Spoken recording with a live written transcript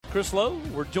Chris Lowe.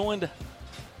 We're joined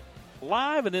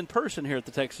live and in person here at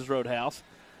the Texas Roadhouse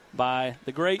by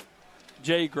the great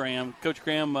Jay Graham. Coach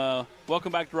Graham,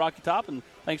 welcome back to Rocky Top, and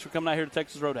thanks for coming out here to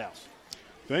Texas Roadhouse.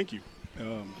 Thank you.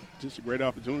 Just a great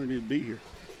opportunity to be here.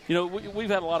 You know, we've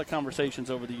had a lot of conversations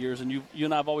over the years, and you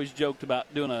and I have always joked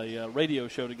about doing a radio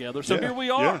show together. So here we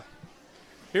are. Yeah.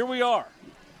 Here we are.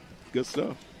 Good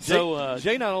stuff. So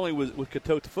Jay not only was with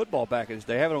Catota football back in his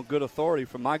day, having on good authority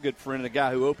from my good friend and the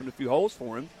guy who opened a few holes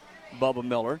for him, Bubba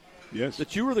Miller. Yes.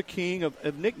 That you were the king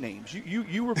of nicknames.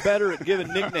 You were better at giving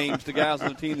nicknames to guys on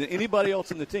the team than anybody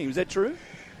else on the team. Is that true?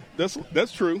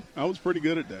 That's true. I was pretty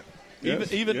good at that.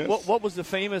 Yes, Even yes. What was the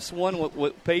famous one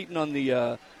with Peyton on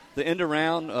the end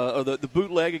around or the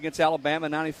bootleg against Alabama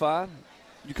in '95?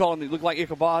 You call him? He looked like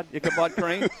Ichabod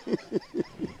Crane.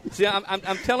 See, I'm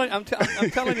telling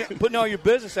you, putting all your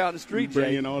business out in the street, Jay.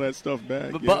 Bringing all that stuff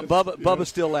back. But yes, Bubba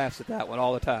still laughs at that one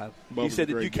all the time. Bubba's he said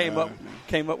a that you great came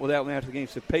guy, up with that one after the game.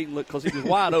 He said Peyton looked, because he was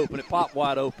wide open. It popped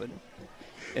wide open.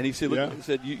 And he said, he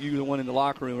said you were the one in the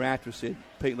locker room after said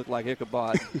Peyton looked like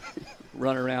Ichabod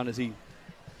running around as he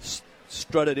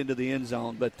strutted into the end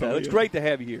zone. But it's great to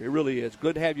have you here. It really is.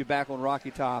 Good to have you back on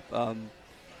Rocky Top.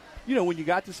 You know, when you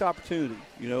got this opportunity,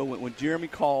 you know, when Jeremy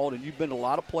called, and you've been to a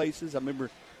lot of places. I remember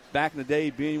back in the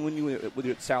day being when you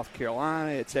were at South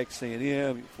Carolina, at Texas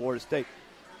A&M, Florida State.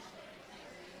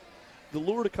 The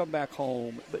lure to come back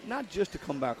home, but not just to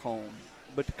come back home,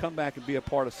 but to come back and be a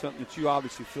part of something that you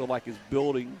obviously feel like is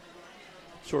building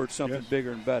towards something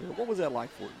bigger and better. What was that like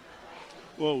for you?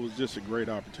 Well, it was just a great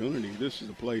opportunity. This is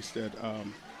a place that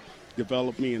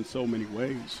developed me in so many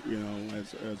ways, you know,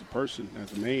 as a person,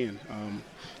 as a man.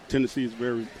 Tennessee is a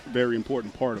very, very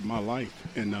important part of my life.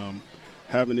 And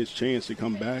having this chance to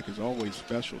come back is always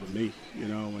special to me, you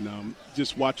know. And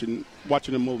just watching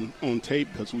them on tape,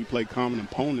 because we played common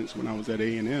opponents when I was at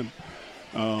A&M,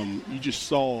 you just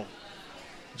saw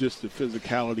just the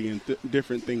physicality and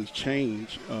different things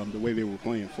change the way they were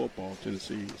playing football,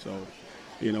 Tennessee. So,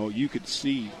 you know, you could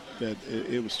see that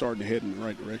it was starting to head in the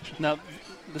right direction. Now,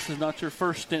 this is not your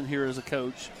first stint here as a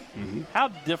coach. Mm-hmm. How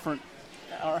different,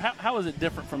 or how is it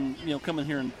different from, you know, coming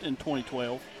here in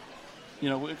 2012? You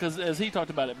know, because as he talked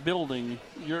about it, building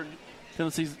your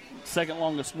Tennessee's second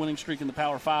longest winning streak in the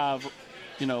Power Five,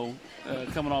 you know,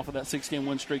 coming off of that 6-game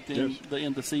win streak to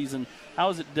end the season. How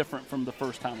is it different from the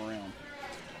first time around?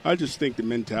 I just think the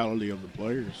mentality of the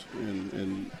players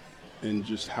and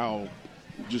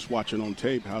just watching on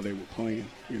tape how they were playing,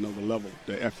 you know, the level,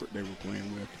 the effort they were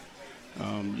playing with.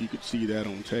 You could see that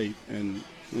on tape. And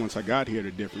once I got here,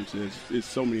 the difference is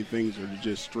so many things are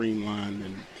just streamlined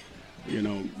and, you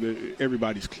know,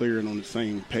 everybody's clear and on the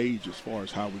same page as far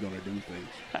as how we're going to do things.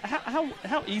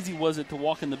 How easy was it to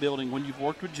walk in the building when you've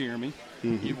worked with Jeremy,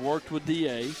 you've worked with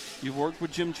D.A., you've worked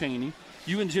with Jim Chaney,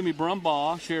 you and Jimmy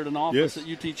Brumbaugh shared an office at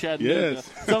UT Chattanooga.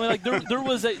 Yes. So I mean, like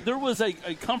there was a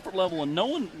comfort level in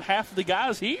knowing half of the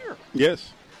guys here.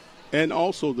 Yes, and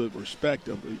also the respect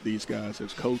of these guys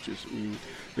as coaches. I mean,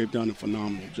 they've done a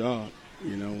phenomenal job,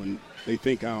 you know, and they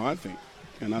think how I think.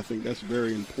 And I think that's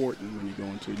very important when you go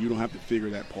into it. You don't have to figure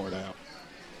that part out.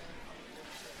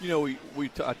 You know, I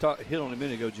hit on a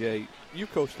minute ago, Jay. You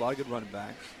coached a lot of good running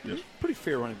backs. Yes. Pretty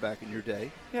fair running back in your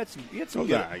day. You had some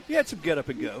Okay. you had some get up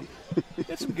and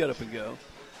go.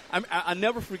 I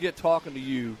never forget talking to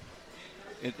you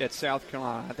at South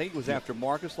Carolina. I think it was after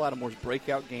Marcus Lattimore's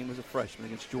breakout game as a freshman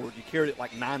against Georgia. You carried it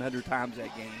like 900 times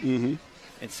that game.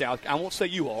 Mm-hmm. And I won't say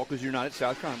you all because you're not at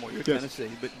South Carolina anymore. You're at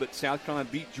Tennessee. But South Carolina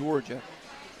beat Georgia.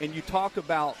 And you talk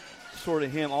about sort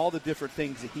of him, all the different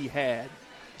things that he had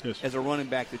as a running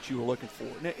back that you were looking for.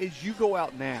 Now, as you go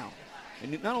out now,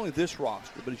 and not only this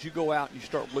roster, but as you go out and you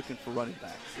start looking for running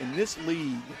backs, in this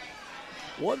league,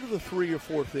 what are the 3 or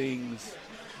 4 things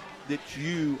that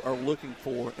you are looking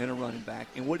for in a running back,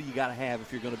 and what do you got to have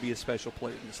if you're going to be a special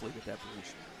player in this league at that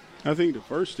position? I think the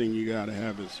first thing you got to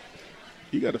have is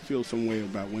you got to feel some way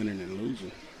about winning and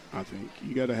losing. I think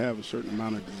you got to have a certain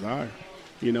amount of desire,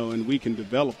 you know, and we can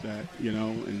develop that, you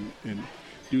know, and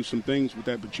do some things with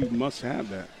that, but you must have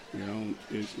that, you know.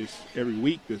 It's every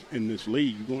week in this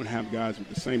league, you're going to have guys with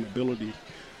the same ability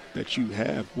that you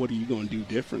have. What are you going to do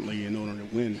differently in order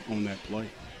to win on that play,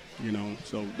 you know?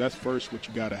 So that's first what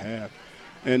you got to have.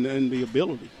 And then the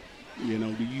ability, you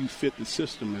know, do you fit the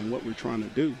system and what we're trying to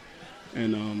do?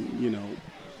 And, you know,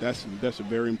 that's a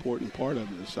very important part of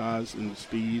it, the size and the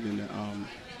speed and,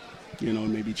 you know,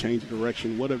 maybe change the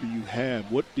direction. Whatever you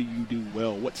have, what do you do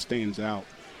well? What stands out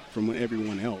from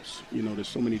everyone else? You know, there's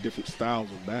so many different styles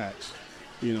of backs.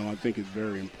 You know, I think it's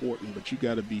very important. But you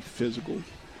got to be physical,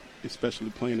 especially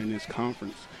playing in this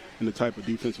conference and the type of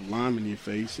defensive linemen you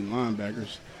face and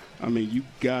linebackers. I mean, you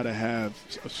got to have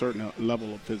a certain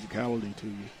level of physicality to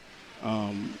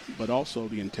you, but also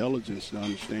the intelligence to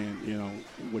understand,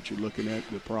 what you're looking at,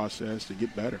 the process to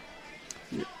get better.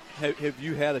 Yeah. Have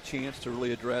you had a chance to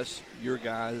really address your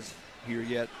guys here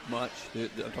yet much? I'm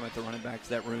talking about the running backs,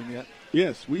 that room yet?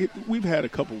 Yes, we've had a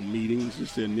couple meetings,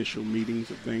 just the initial meetings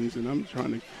of things, and I'm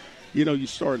trying to, you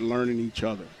start learning each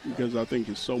other because I think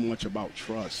it's so much about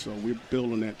trust. So we're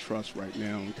building that trust right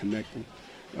now and connecting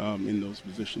in those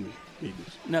position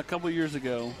meetings. Now, a couple of years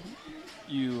ago,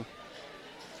 you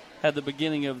had the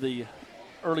beginning of the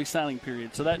early signing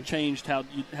period, so that changed how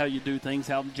you do things,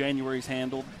 how January's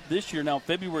handled. This year, now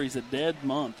February's a dead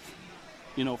month,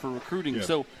 for recruiting. Yes.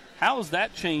 So how has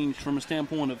that changed from a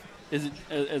standpoint of, is it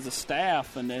as a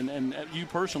staff and you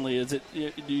personally, do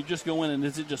you just go in and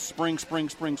is it just spring,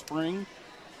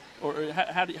 or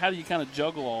how do you kind of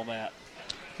juggle all that?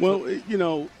 Well,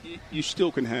 you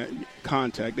still can have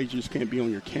contact. They just can't be on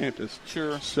your campus.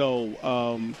 Sure.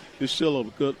 So there's still a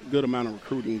good amount of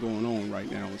recruiting going on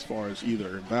right now as far as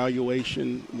either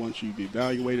evaluation, once you've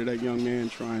evaluated that young man,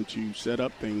 trying to set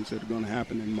up things that are going to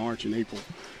happen in March and April.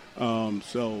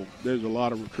 So there's a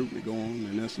lot of recruitment going on,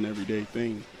 and that's an everyday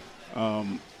thing.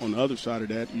 On the other side of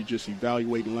that, you're just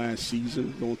evaluating last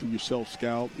season, going through your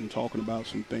self-scout and talking about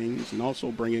some things, and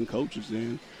also bringing coaches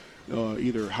in.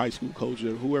 Either high school coach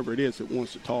or whoever it is that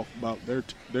wants to talk about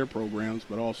their programs,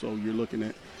 but also you're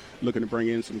looking to bring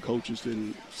in some coaches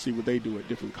and see what they do at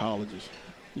different colleges.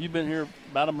 You've been here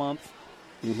about a month.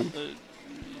 Mm-hmm.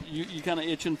 You kind of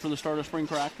itching for the start of spring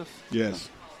practice? Yes.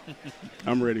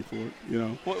 I'm ready for it,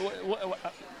 What,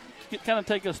 kind of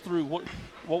take us through what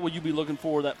will you be looking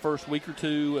for that first week or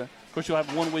two? Of course, you'll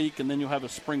have 1 week, and then you'll have a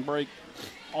spring break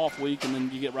off week, and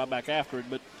then you get right back after it.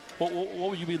 But what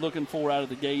will you be looking for out of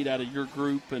the gate, out of your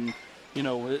group? And,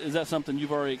 is that something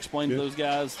you've already explained to those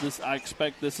guys? I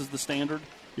expect this is the standard?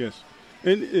 Yes.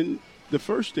 And the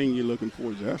first thing you're looking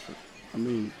for is effort. I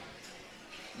mean,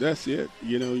 that's it.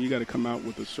 You got to come out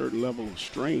with a certain level of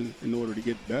strain in order to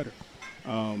get better.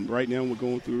 Right now we're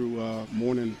going through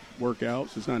morning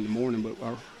workouts. It's not in the morning, but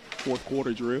our fourth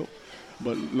quarter drill.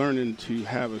 But learning to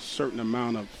have a certain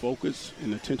amount of focus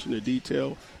and attention to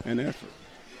detail and effort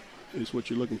is what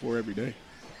you're looking for every day.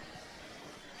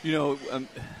 I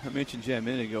mentioned Jay a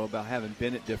minute ago about having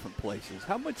been at different places.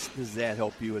 How much does that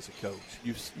help you as a coach?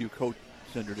 You coach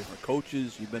under different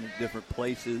coaches. You've been at different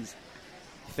places,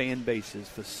 fan bases,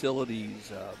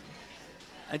 facilities.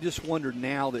 I just wondered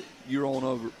now that you're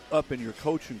up in your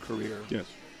coaching career. Yes.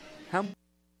 How much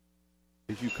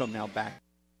as you come now back?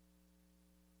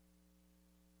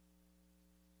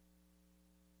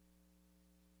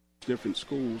 Different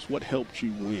schools, what helped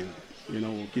you win,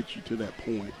 get you to that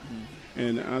point. Mm-hmm.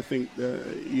 And I think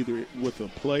that either with a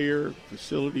player,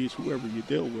 facilities, whoever you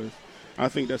deal with, I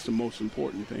think that's the most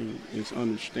important thing is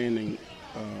understanding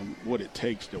what it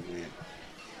takes to win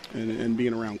and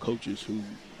being around coaches who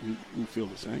feel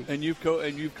the same. And you've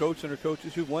coached under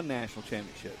coaches who've won national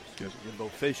championships. Yes. Jimbo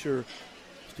Fisher,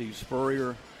 Steve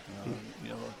Spurrier.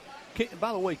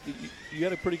 By the way, you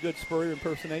had a pretty good Spurrier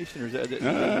impersonation, or is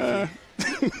that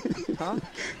huh?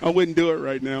 I wouldn't do it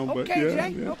right now, but Jay.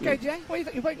 Yeah. Okay, Jay. What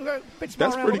do you think?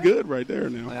 That's pretty good right there.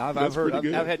 Now I've heard.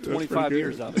 I've had 25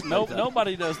 years of it.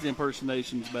 Nobody does the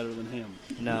impersonations better than him.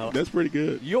 No, that's pretty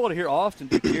good. You ought to hear Austin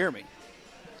do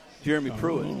Jeremy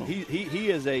Pruitt. He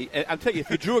is I'm telling you,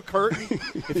 if you drew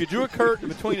a curtain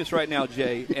between us right now,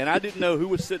 Jay, and I didn't know who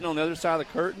was sitting on the other side of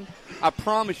the curtain, I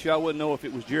promise you I wouldn't know if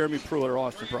it was Jeremy Pruitt or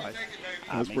Austin Price.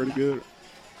 That's pretty good.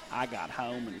 I got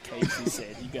home and Casey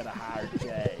said, "You got to hire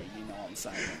Jay." You know what I'm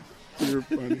saying? You're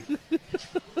funny.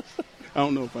 I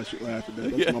don't know if I should laugh at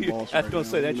that. That's my boss. I was going to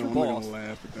say that's your boss. I'm not gonna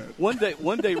laugh at that.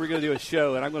 One day we're going to do a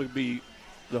show, and I'm going to do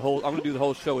the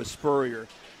whole show as Spurrier,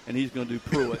 and he's going to do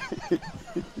Pruitt.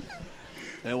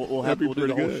 And we'll do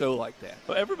the whole show like that.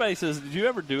 Well, everybody says, "Did you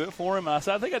ever do it for him?" And I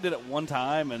said, "I think I did it one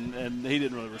time," and he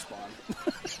didn't really respond.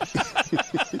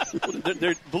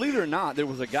 Believe it or not, there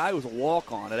was a guy who was a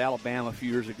walk-on at Alabama a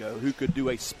few years ago who could do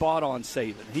a spot-on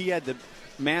Saban. He had the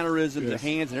mannerisms, the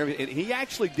hands, and everything. And he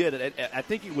actually did it. I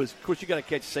think it was. Of course, you got to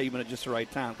catch Saban at just the right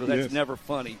time because that's never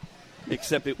funny,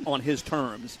 except on his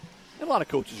terms. And a lot of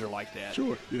coaches are like that.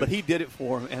 Sure. Yes. But he did it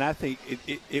for him, and I think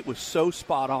it was so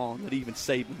spot on that even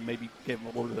Saban maybe gave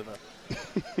him a little bit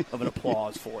of an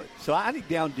applause for it. So I think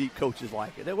down deep coaches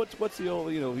like it. What's the old,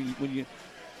 when you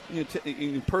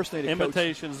impersonate a coach.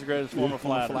 Imitation is the greatest form of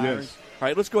flattery. Yes. All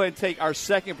right, let's go ahead and take our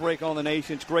second break on the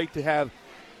nation. It's great to have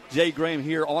Jay Graham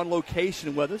here on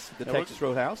location with us at the Texas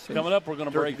Roadhouse. Coming up, we're going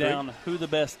to break down who the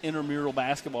best intramural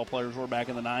basketball players were back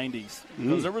in the 90s.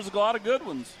 Because there was a lot of good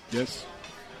ones. Yes.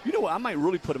 You know what? I might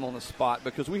really put him on the spot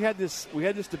because we had this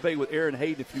debate with Aaron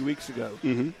Hayden a few weeks ago.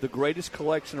 Mm-hmm. The greatest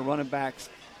collection of running backs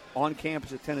on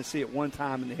campus at Tennessee at one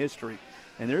time in the history.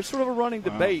 And there's sort of a running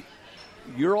debate.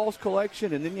 Your all's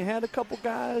collection, and then you had a couple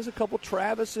guys, a couple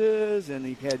Travises, and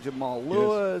you had Jamal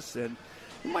Lewis. And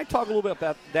we might talk a little bit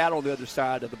about that on the other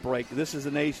side of the break. This is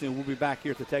The Nation, and we'll be back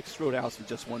here at the Texas Roadhouse in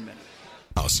just 1 minute.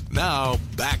 Now,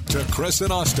 back to Chris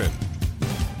and Austin.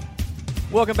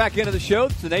 Welcome back into the show.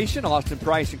 It's The Nation, Austin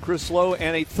Price and Chris Lowe,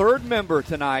 and a third member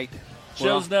tonight.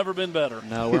 Show's never been better.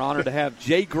 No, we're honored to have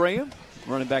Jay Graham,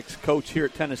 running backs coach here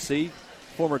at Tennessee,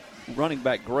 former running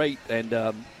back great. And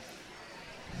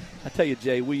I tell you,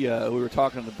 Jay, we were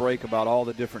talking on the break about all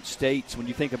the different states when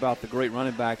you think about the great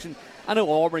running backs. And I know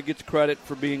Auburn gets credit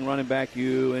for being running back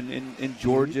you, and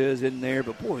Georgia's in there.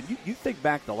 But, boy, you think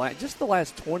back the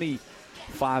last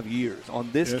 25 years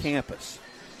on this campus,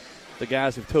 the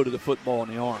guys who've toted the football in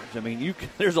the orange. I mean,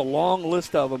 there's a long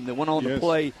list of them that went on to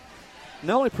play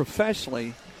not only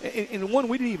professionally, and one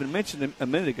we didn't even mention a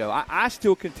minute ago. I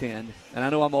still contend, and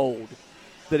I know I'm old,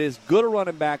 that as good a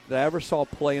running back that I ever saw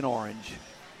play in orange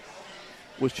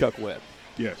was Chuck Webb.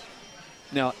 Yes.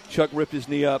 Now, Chuck ripped his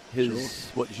knee up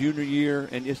his junior year,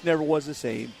 and it never was the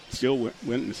same. Still went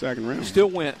in the second round. Still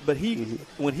went, but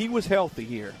when he was healthy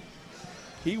here,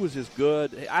 he was as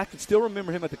good. I can still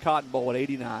remember him at the Cotton Bowl at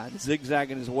 89,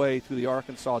 zigzagging his way through the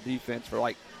Arkansas defense for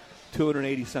like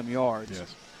 280-some yards.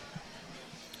 Yes.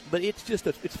 But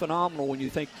it's phenomenal when you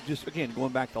think, just again,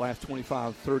 going back the last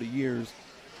 25, 30 years,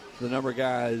 the number of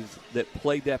guys that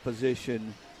played that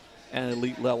position at an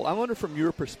elite level. I wonder from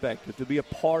your perspective, to be a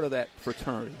part of that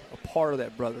fraternity, a part of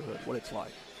that brotherhood, what it's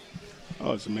like.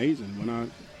 Oh, it's amazing. When I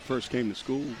first came to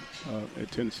school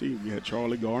at Tennessee, we had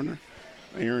Charlie Garner,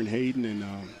 Aaron Hayden, and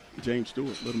James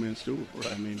Stewart, Little Man Stewart.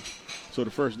 Right. I mean, so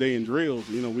the first day in drills,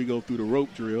 we go through the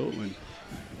rope drill, and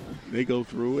they go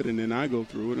through it, and then I go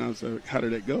through it, and I was like, how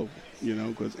did that go?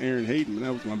 Because Aaron Hayden,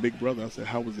 that was my big brother. I said,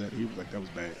 how was that? He was like, that was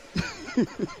bad.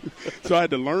 So I had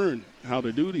to learn how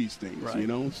to do these things,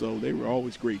 right. So they were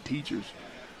always great teachers.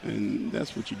 And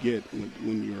that's what you get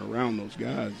when you're around those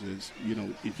guys is,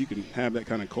 if you can have that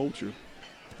kind of culture,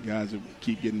 guys will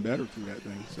keep getting better through that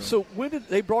thing. So when did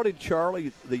they brought in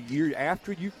Charlie the year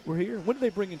after you were here? When did they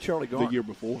bring in Charlie Garner? The year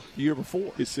before. The year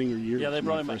before. His senior year. Yeah, they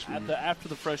brought him after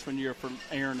the freshman year for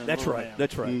Aaron and That's right. Man.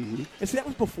 That's right. Mm-hmm. And see, that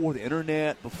was before the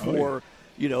internet, before,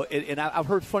 and I've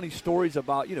heard funny stories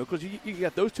about, because you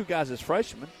got those two guys as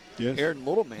freshmen, yes. Aaron and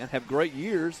Little Man, have great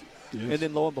years, yes. and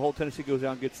then lo and behold, Tennessee goes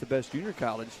out and gets the best junior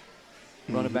college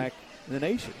running back in the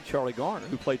nation, Charlie Garner,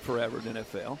 who played forever in the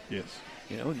NFL. Yes.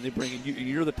 And they bring in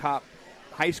you're the top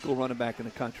high school running back in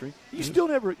the country. You still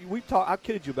never I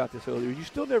kidded you about this earlier. You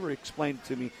still never explained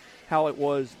to me how it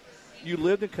was you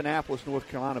lived in Kannapolis, North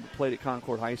Carolina, but played at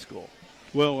Concord High School.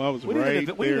 Well, I was we right need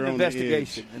an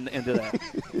investigation into that.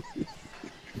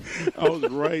 I was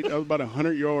about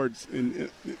 100 yards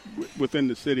within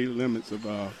the city limits of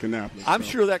Kannapolis. I'm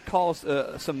sure that caused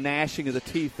some gnashing of the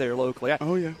teeth there locally.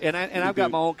 Oh, yeah. And I've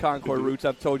got my own Concord roots.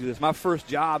 I've told you this. My first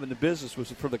job in the business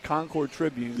was for the Concord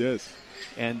Tribune. Yes.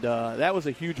 And that was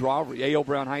a huge rivalry. A.O.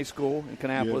 Brown High School in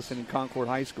Kannapolis yes. and in Concord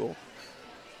High School.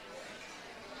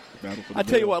 I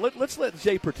tell you what, let's let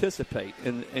Jay participate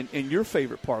in your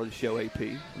favorite part of the show, AP,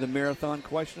 the Marathon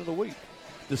Question of the Week.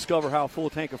 Discover how a full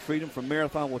tank of freedom from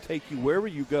Marathon will take you wherever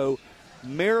you go.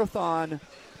 Marathon,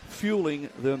 fueling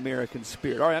the American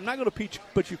spirit. All right, I'm not going to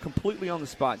put you completely on the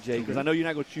spot, Jay, because I know you're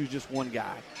not going to choose just one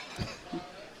guy.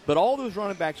 But all those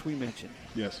running backs we mentioned.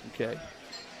 Yes. Okay.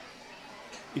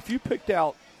 If you picked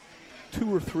out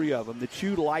 2 or 3 of them that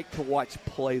you like to watch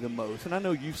play the most, and I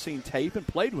know you've seen tape and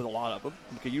played with a lot of them.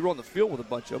 Okay, you were on the field with a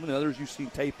bunch of them, and others you've seen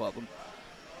tape of them.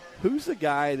 Who's the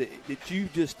guy that you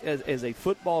just, as a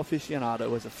football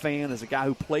aficionado, as a fan, as a guy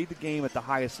who played the game at the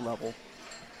highest level,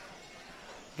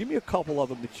 give me a couple of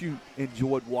them that you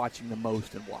enjoyed watching the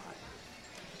most and why?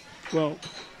 Well,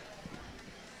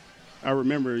 I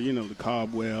remember, the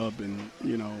Cobweb and,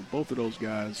 both of those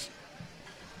guys.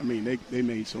 I mean, they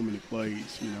made so many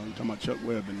plays. You're talking about Chuck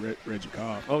Webb and Reggie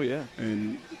Cobb. Oh, yeah.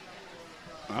 And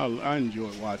I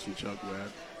enjoyed watching Chuck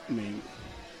Webb. I mean,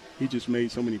 he just made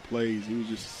so many plays. He was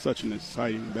just such an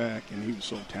exciting back, and he was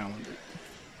so talented.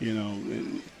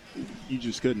 And you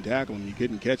just couldn't tackle him. You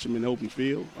couldn't catch him in the open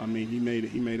field. I mean, he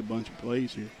made a bunch of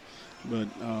plays here. But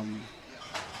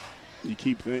you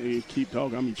keep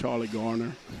talking. I mean, Charlie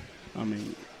Garner. I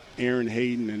mean, Aaron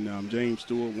Hayden and James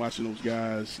Stewart, watching those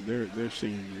guys, their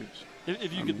senior years.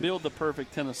 If you could build the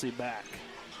perfect Tennessee back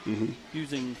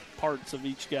using parts of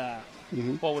each guy,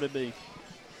 what would it be?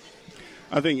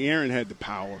 I think Aaron had the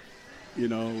power. He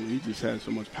just had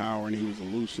so much power, and he was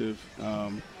elusive.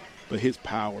 but his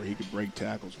power, he could break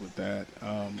tackles with that.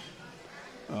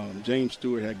 James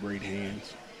Stewart had great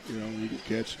hands. You know, he could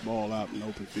catch the ball out in the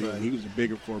open field. Right. He was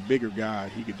for a bigger guy,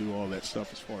 he could do all that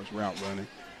stuff as far as route running.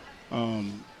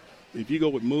 If you go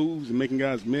with moves and making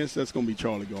guys miss, that's going to be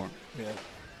Charlie Garner. Yeah.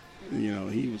 You know,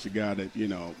 he was a guy that, you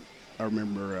know, I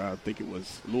remember, I think it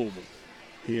was Louisville.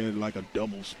 He had like a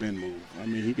double spin move. I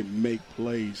mean, he could make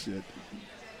plays that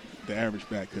the average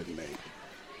back couldn't make.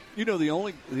 You know, the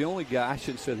only guy, I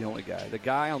shouldn't say the only guy, the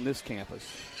guy on this campus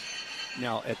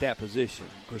now at that position,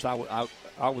 because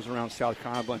I was around South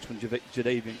Carolina a bunch when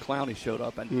Jadeveon Clowney showed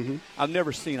up, and I've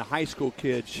never seen a high school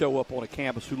kid show up on a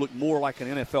campus who looked more like an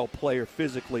NFL player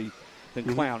physically than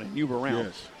Clowney. You were around.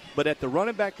 Yes. But at the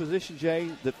running back position, Jay,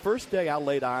 the first day I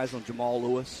laid eyes on Jamal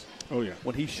Lewis,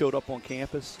 when he showed up on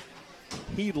campus,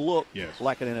 he looked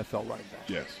like an NFL running back.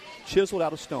 Yes. Chiseled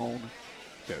out of stone.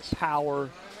 Yes. Power,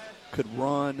 could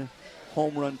run,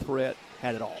 home run threat,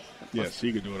 had it all. Yes,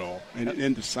 he could do it all.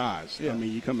 And the size. Yeah. I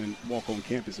mean, you come and walk on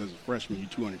campus as a freshman, you're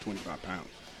 225 pounds.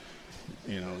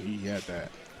 You know, he had that.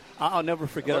 I'll never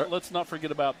forget. Let's not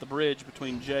forget about the bridge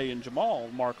between Jay and Jamal,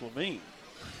 Mark Levine,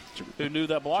 who knew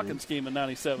that blocking scheme in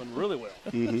 '97 really well.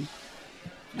 Mm-hmm.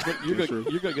 You're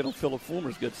going to get on Philip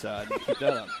Fulmer's good side. Keep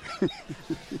that up.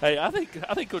 Hey, I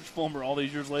think Coach Fulmer, all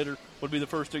these years later, would be the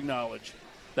first to acknowledge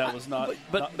that was not.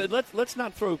 But let's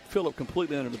not throw Philip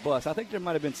completely under the bus. I think there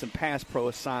might have been some pass pro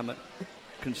assignment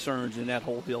concerns in that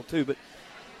whole deal too. But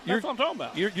that's what I'm talking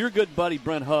about. Your good buddy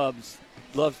Brent Hubbs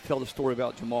loves to tell the story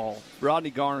about Jamal. Rodney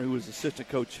Garner, who was assistant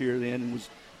coach here then, and was,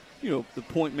 you know, the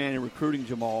point man in recruiting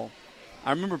Jamal.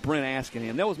 I remember Brent asking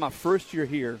him. That was my first year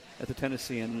here at the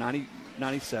Tennessee in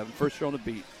 97, first year on the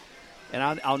beat. And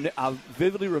I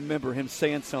vividly remember him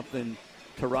saying something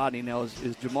to Rodney. Now,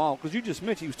 is Jamal, because you just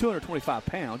mentioned he was 225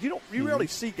 pounds. You rarely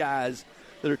see guys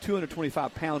that are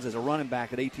 225 pounds as a running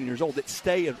back at 18 years old that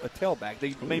stay a tailback.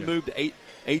 They may move to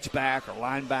H-back or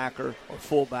linebacker or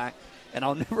fullback. And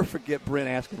I'll never forget Brent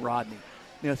asking Rodney,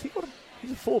 now,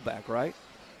 he's a fullback, right?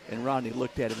 And Rodney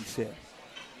looked at him and said,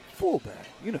 fullback.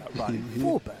 You know, Rodney,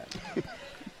 fullback. He's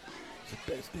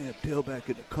the best damn tailback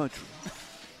in the country.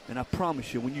 And I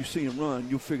promise you, when you see him run,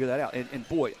 you'll figure that out. And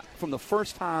boy, from the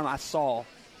first time I saw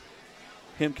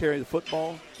him carry the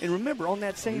football, and remember, on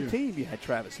that same team, you had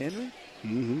Travis Henry,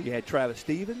 you had Travis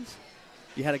Stevens,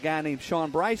 you had a guy named Sean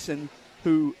Bryson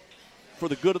who, for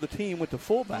the good of the team, went to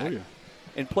fullback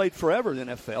and played forever in the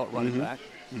NFL at running back.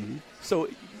 So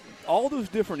all those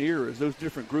different eras, those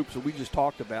different groups that we just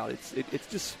talked about, it's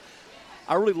just –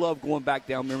 I really love going back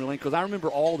down memory lane because I remember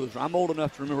all those. I'm old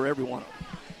enough to remember every one of them.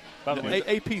 By the way,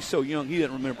 AP's so young, he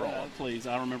didn't remember all. Please,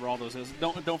 I remember all those.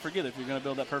 Don't forget, if you're going to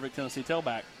build that perfect Tennessee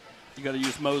tailback, you got to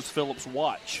use Mose Phillips'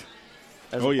 watch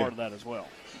as a part of that as well.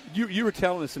 You were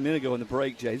telling us a minute ago in the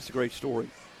break, Jay. This is a great story.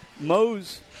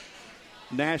 Mose,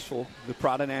 Nashville, the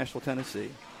pride of Nashville, Tennessee,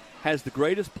 has the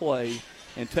greatest play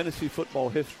in Tennessee football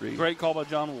history. Great call by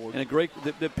John Ward. And a great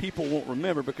that people won't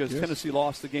remember because Tennessee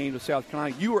lost the game to South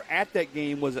Carolina. You were at that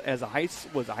game was a high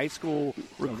school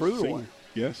recruit.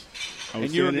 Yes. I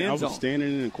was standing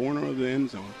in the corner of the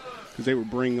end zone because they were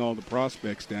bringing all the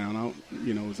prospects down.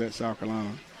 I was at South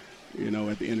Carolina,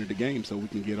 at the end of the game so we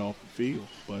can get off the field.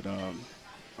 But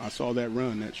I saw that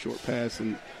run, that short pass,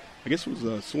 and I guess it was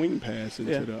a swing pass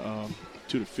into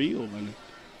to the field. And,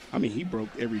 I mean, he broke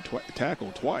every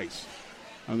tackle twice.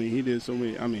 I mean, he did so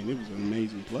many. I mean, it was an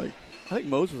amazing play. I think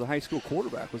Mose was a high school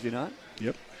quarterback, was he not?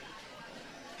 Yep.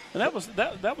 And that was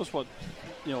what,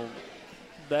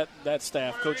 that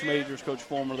staff, Coach Majors, Coach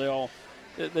Fulmer,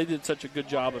 they did such a good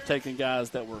job of taking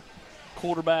guys that were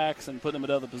quarterbacks and putting them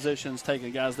at other positions,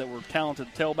 taking guys that were talented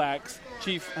tailbacks.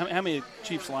 How many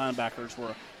Chiefs linebackers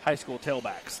were high school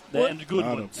tailbacks? And good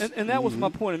ones. And that was my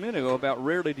point a minute ago about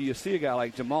rarely do you see a guy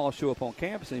like Jamal show up on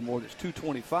campus anymore that's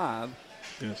 225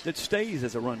 that stays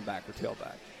as a running back or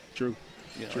tailback. True.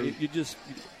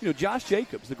 Josh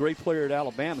Jacobs, the great player at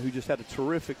Alabama who just had a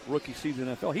terrific rookie season in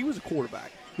the NFL, he was a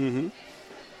quarterback. Mm-hmm.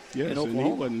 Yes, and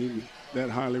he wasn't even that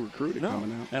highly recruited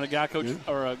coming out. And a guy Coach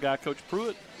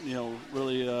Pruitt,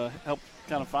 really helped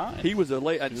kind of find. He was a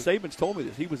late. Saban's told me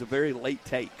this. He was a very late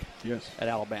take. Yes. At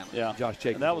Alabama. Yeah. Josh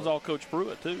Jacobs. And that was all Coach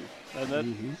Pruitt too.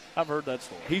 And I've heard that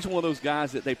story. He's one of those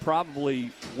guys that they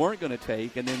probably weren't going to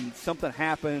take, and then something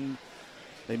happened.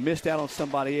 They missed out on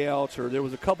somebody else, or there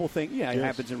was a couple things. Yeah, it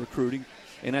happens in recruiting.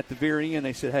 And at the very end,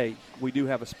 they said, "Hey, we do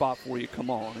have a spot for you. Come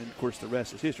on." And of course, the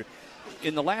rest is history.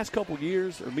 In the last couple of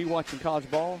years, of me watching college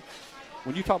ball,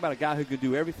 when you talk about a guy who can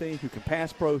do everything, who can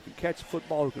pass pro, who can catch the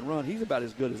football, who can run, he's about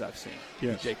as good as I've seen.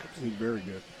 Yes, Jacobs. He's very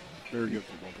good. Very good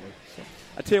football player. So.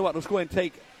 I tell you what, let's go ahead and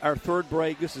take our third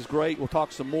break. This is great. We'll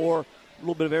talk some more, a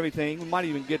little bit of everything. We might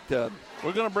even get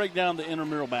We're going to break down the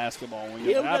intramural basketball.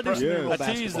 We got to do some intramural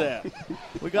I tease that.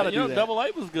 We got to do that. Double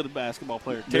A was a good basketball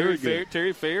player. Terry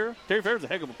Fair was a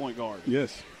heck of a point guard.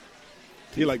 Yes.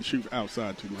 He liked to shoot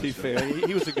outside too much. Fair.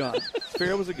 He was a gun.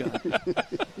 Fair was a gun.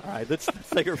 All right, let's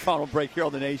take our final break here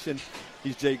on The Nation.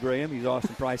 He's Jay Graham. He's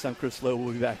Austin Price. I'm Chris Lowe.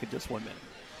 We'll be back in just 1 minute.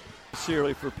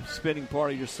 Sincerely for spending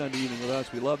part of your Sunday evening with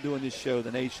us. We love doing this show,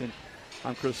 The Nation.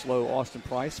 I'm Chris Lowe, Austin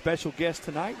Price. Special guest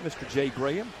tonight, Mr. Jay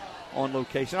Graham, on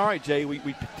location. All right, Jay, we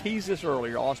teased this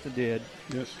earlier. Austin did.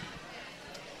 Yes.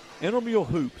 Intramural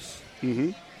hoops.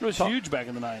 Mm-hmm. It was huge back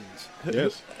in the 90s.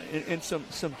 Yes. And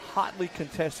some hotly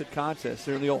contested contests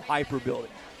there in the old Hyper building.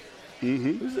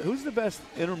 Mm-hmm. Who's the best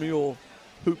intramural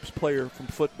hoops player from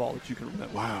football that you can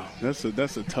remember? Wow, that's a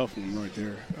tough one right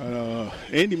there.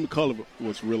 Andy McCullough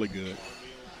was really good.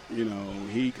 You know,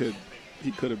 he could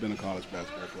have been a college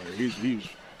basketball player. He was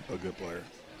a good player.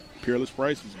 Peerless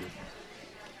Price was good.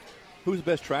 Who's the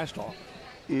best trash talk?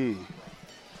 I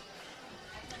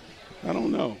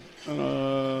don't know.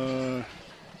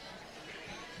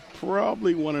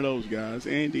 Probably one of those guys.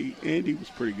 Andy was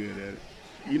pretty good at it.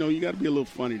 You know, you got to be a little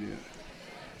funny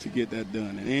to get that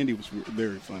done. And Andy was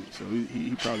very funny, so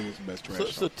he probably was the best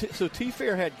trash talk. So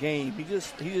T-Fair had game. He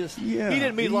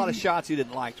didn't meet a lot of shots he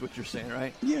didn't like. Is what you're saying,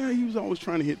 right? Yeah, he was always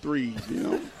trying to hit threes. You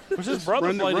know, his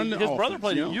brother played at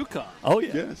UConn. Oh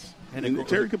yeah, yes, and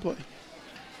Terry could play.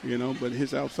 You know, but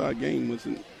his outside game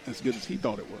wasn't as good as he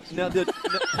thought it was. Now,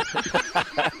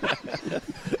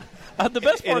 the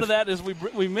best part of that is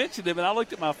we mentioned him, and I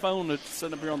looked at my phone that's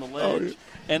sitting up here on the ledge,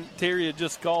 and Terry had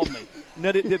just called me.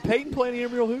 Now, did Peyton play any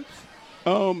intramural hoops?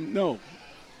 No.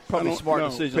 Probably a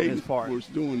smart decision Peyton on his part. Was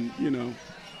doing,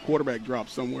 quarterback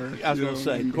drops somewhere. I was going to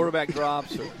say, quarterback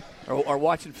drops or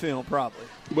watching film probably.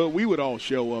 But we would all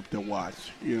show up to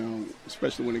watch,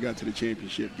 especially when it got to the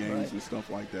championship games and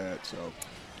stuff like that. So.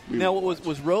 Now,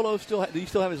 was Rolo still? Do you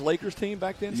still have his Lakers team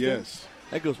back then? Still? Yes.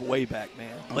 That goes way back,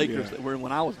 man. Lakers that were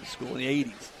when I was in school in the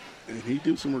 80s. And he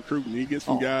do some recruiting. He gets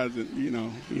some guys that,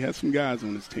 he has some guys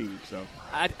on his team. So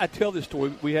I tell this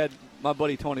story. We had my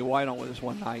buddy Tony White on with us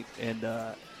one night, and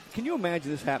can you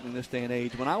imagine this happening in this day and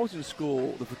age? When I was in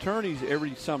school, the fraternities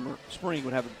every spring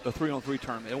would have a 3-on-3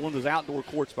 tournament. And one of those outdoor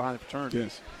courts behind the fraternity.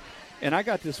 Yes. And I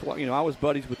got this, I was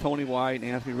buddies with Tony White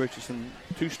and Anthony Richardson,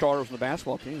 2 starters on the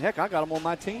basketball team. Heck, I got them on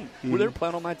my team. Mm-hmm. They were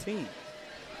playing on my team.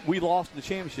 We lost the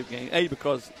championship game,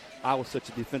 because I was such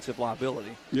a defensive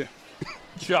liability. Yeah.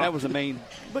 That was the main.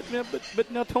 But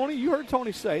now, Tony, you heard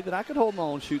Tony say that I could hold my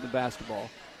own shooting the basketball.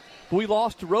 But we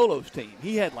lost to Rolo's team.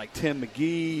 He had like Tim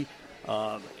McGee,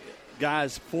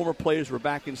 guys, former players were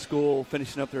back in school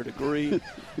finishing up their degree.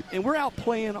 And we're out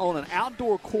playing on an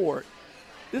outdoor court.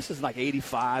 This is like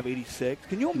 85, 86.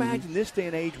 Can you imagine this day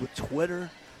and age with Twitter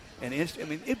and Instagram? I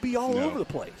mean, it'd be all over the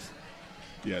place.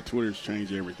 Yeah, Twitter's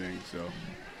changed everything, so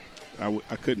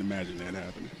I couldn't imagine that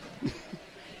happening.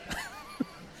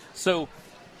 So,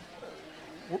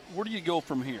 where do you go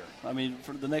from here? I mean,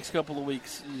 for the next couple of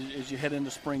weeks as you head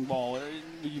into spring ball,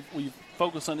 will you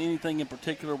focus on anything in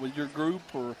particular with your group,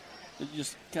 or you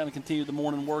just kind of continue the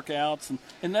morning workouts?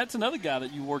 And that's another guy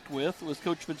that you worked with was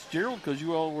Coach Fitzgerald, because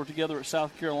you all were together at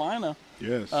South Carolina.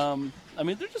 Yes. I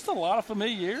mean, there's just a lot of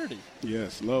familiarity.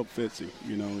 Yes, love Fitzy.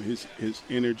 His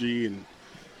energy and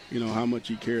how much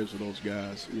he cares for those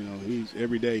guys. He's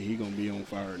every day he's gonna be on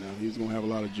fire now. He's gonna have a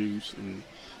lot of juice, and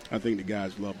I think the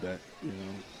guys love that.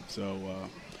 So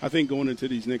I think going into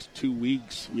these next 2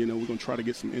 weeks, we're gonna try to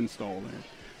get some install in.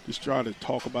 Just try to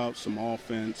talk about some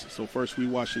offense. So first we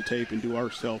watch the tape and do our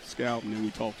self-scout, and then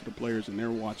we talk to the players, and they're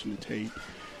watching the tape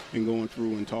and going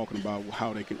through and talking about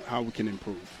how we can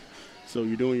improve. So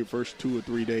you're doing your first 2 or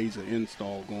 3 days of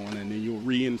install going, and then you'll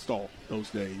reinstall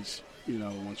those days,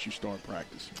 once you start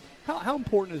practice. How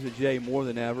important is it, Jay, more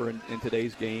than ever in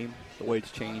today's game, the way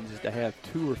it's changed, is to have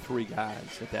 2 or 3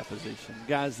 guys at that position,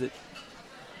 guys that,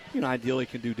 ideally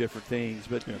can do different things,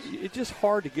 but it's just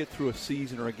hard to get through a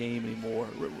season or a game anymore.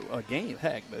 A game,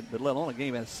 heck, but let alone a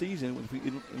game as a season,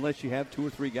 unless you have 2 or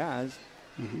 3 guys,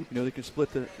 that can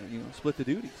split the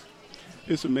duties.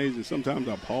 It's amazing. Sometimes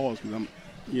I pause because I'm,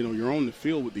 you're on the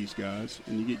field with these guys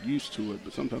and you get used to it,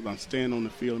 but sometimes I stand on the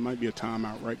field. It might be a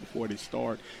timeout right before they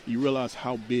start. You realize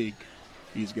how big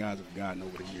these guys have gotten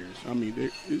over the years. I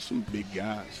mean, there's some big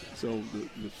guys. So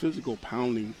the physical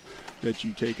pounding that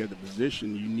you take at the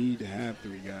position, you need to have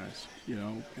 3 guys,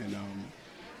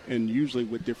 and usually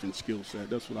with different skill set.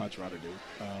 That's what I try to do.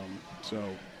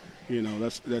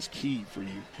 That's key for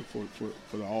you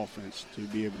for the offense to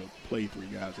be able to play 3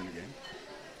 guys in a game.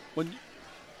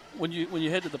 When you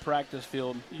head to the practice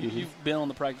field, you've been on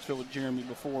the practice field with Jeremy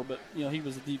before, but he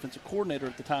was the defensive coordinator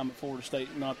at the time at Florida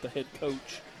State, not the head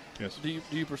coach. Yes. Do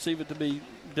you perceive it to be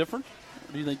different?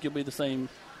 Or do you think you'll be the same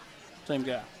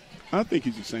guy? I think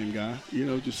he's the same guy. You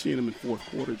know, just seeing him in fourth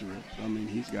quarter drills. I mean,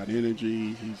 he's got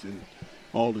energy. He's in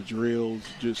all the drills,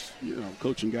 just, you know,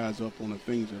 coaching guys up on the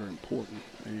things that are important,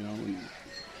 you know.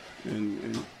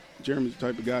 And Jeremy's the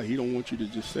type of guy, he don't want you to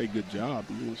just say good job.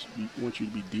 He wants you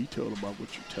to be detailed about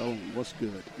what you tell him, what's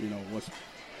good,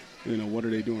 what are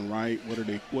they doing right,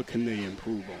 what can they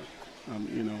improve on,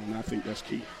 you know, and I think that's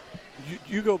key.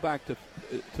 You go back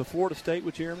to Florida State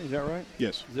with Jeremy, is that right?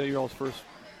 Yes. Is that your all's first?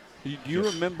 Do you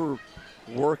remember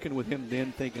working with him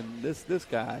then, thinking this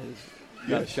guy has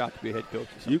got a shot to be a head coach?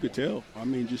 You could tell. I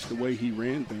mean, just the way he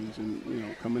ran things, and you know,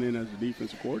 coming in as a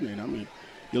defensive coordinator. I mean,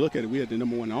 you look at it, we had the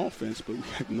number one offense, but we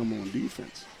had the number one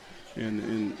defense,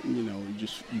 and you know,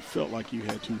 you felt like you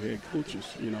had two head coaches.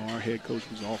 You know, our head coach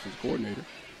was the offense coordinator,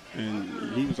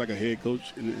 and he was like a head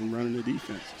coach in running the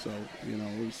defense. So you know,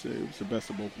 it was the best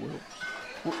of both worlds.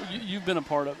 Well, you've been a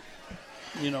part of,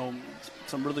 you know,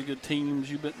 some really good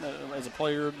teams. You've been as a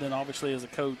player, then obviously as a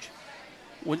coach.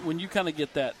 When you kind of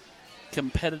get that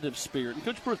competitive spirit, and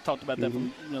Coach Pruitt talked about that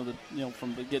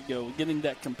from the get-go, getting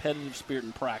that competitive spirit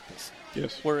in practice.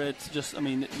 Yes. Where it's just, I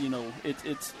mean, you know,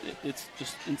 it's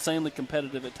just insanely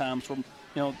competitive at times. From,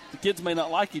 you know, the kids may not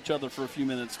like each other for a few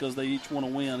minutes because they each want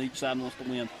to win. Each side wants to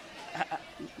win.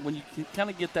 When you can kind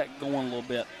of get that going a little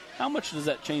bit, how much does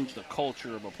that change the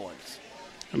culture of a place?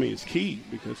 I mean, it's key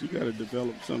because you got to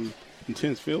develop some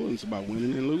intense feelings about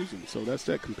winning and losing. So that's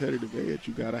that competitive edge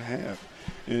you got to have,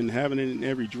 and having it in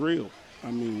every drill.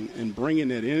 I mean, and bringing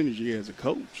that energy as a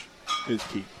coach is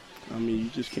key. I mean, you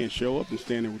just can't show up and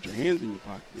stand there with your hands in your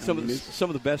pocket. Some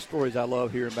of the best stories I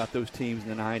love hearing about those teams in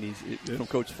the 90s from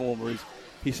Coach Fulmer is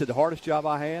he said the hardest job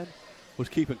I had was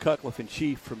keeping Cutcliffe and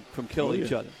Chief from killing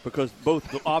each other because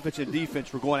both the offense and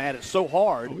defense were going at it so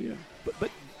hard. Oh, yeah.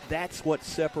 But that's what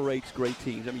separates great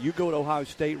teams. I mean, you go to Ohio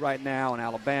State right now and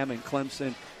Alabama and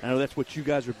Clemson. I know that's what you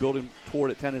guys are building toward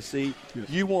at Tennessee. Yes.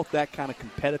 You want that kind of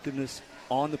competitiveness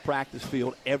on the practice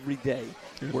field every day,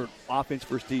 where offense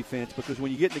versus defense, because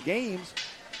when you get into games,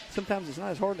 sometimes it's not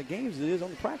as hard in the games as it is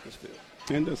on the practice field.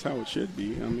 And that's how it should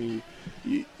be. I mean,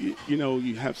 you know,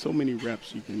 you have so many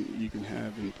reps you can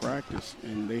have in practice,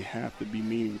 and they have to be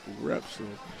meaningful reps. So,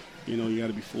 you know, you got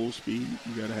to be full speed.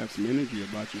 You got to have some energy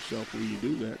about yourself when you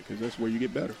do that, because that's where you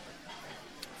get better.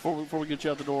 Before we get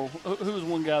you out the door, who was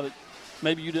one guy that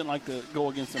maybe you didn't like to go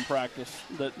against in practice,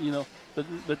 that, you know,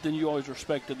 but then you always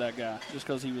respected that guy just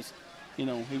because he was, you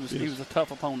know, he was a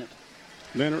tough opponent?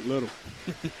 Leonard Little.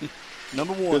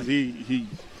 Number one. Because he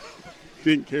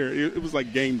didn't care. It was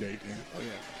like game day to him. Oh,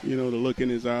 yeah. You know, the look in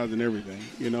his eyes and everything,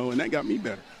 you know, and that got me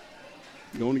better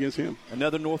going against him.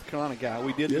 Another North Carolina guy.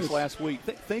 We did this last week.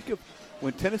 Think of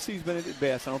when Tennessee's been at its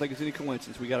best. I don't think it's any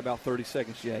coincidence. We got about 30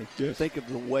 seconds, Jay. Yes. Think of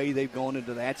the way they've gone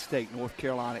into that state, North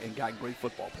Carolina, and got great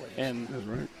football players. And that's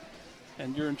right.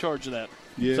 And you're in charge of that.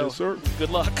 Yes, so, sir. Good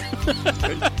luck.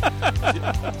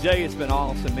 Jay, it's been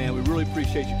awesome, man. We really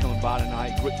appreciate you coming by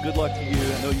tonight. Good luck to you.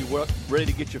 I know you're ready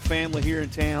to get your family here in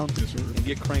town and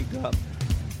get cranked up.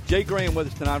 Jay Graham with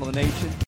us tonight on The Nation.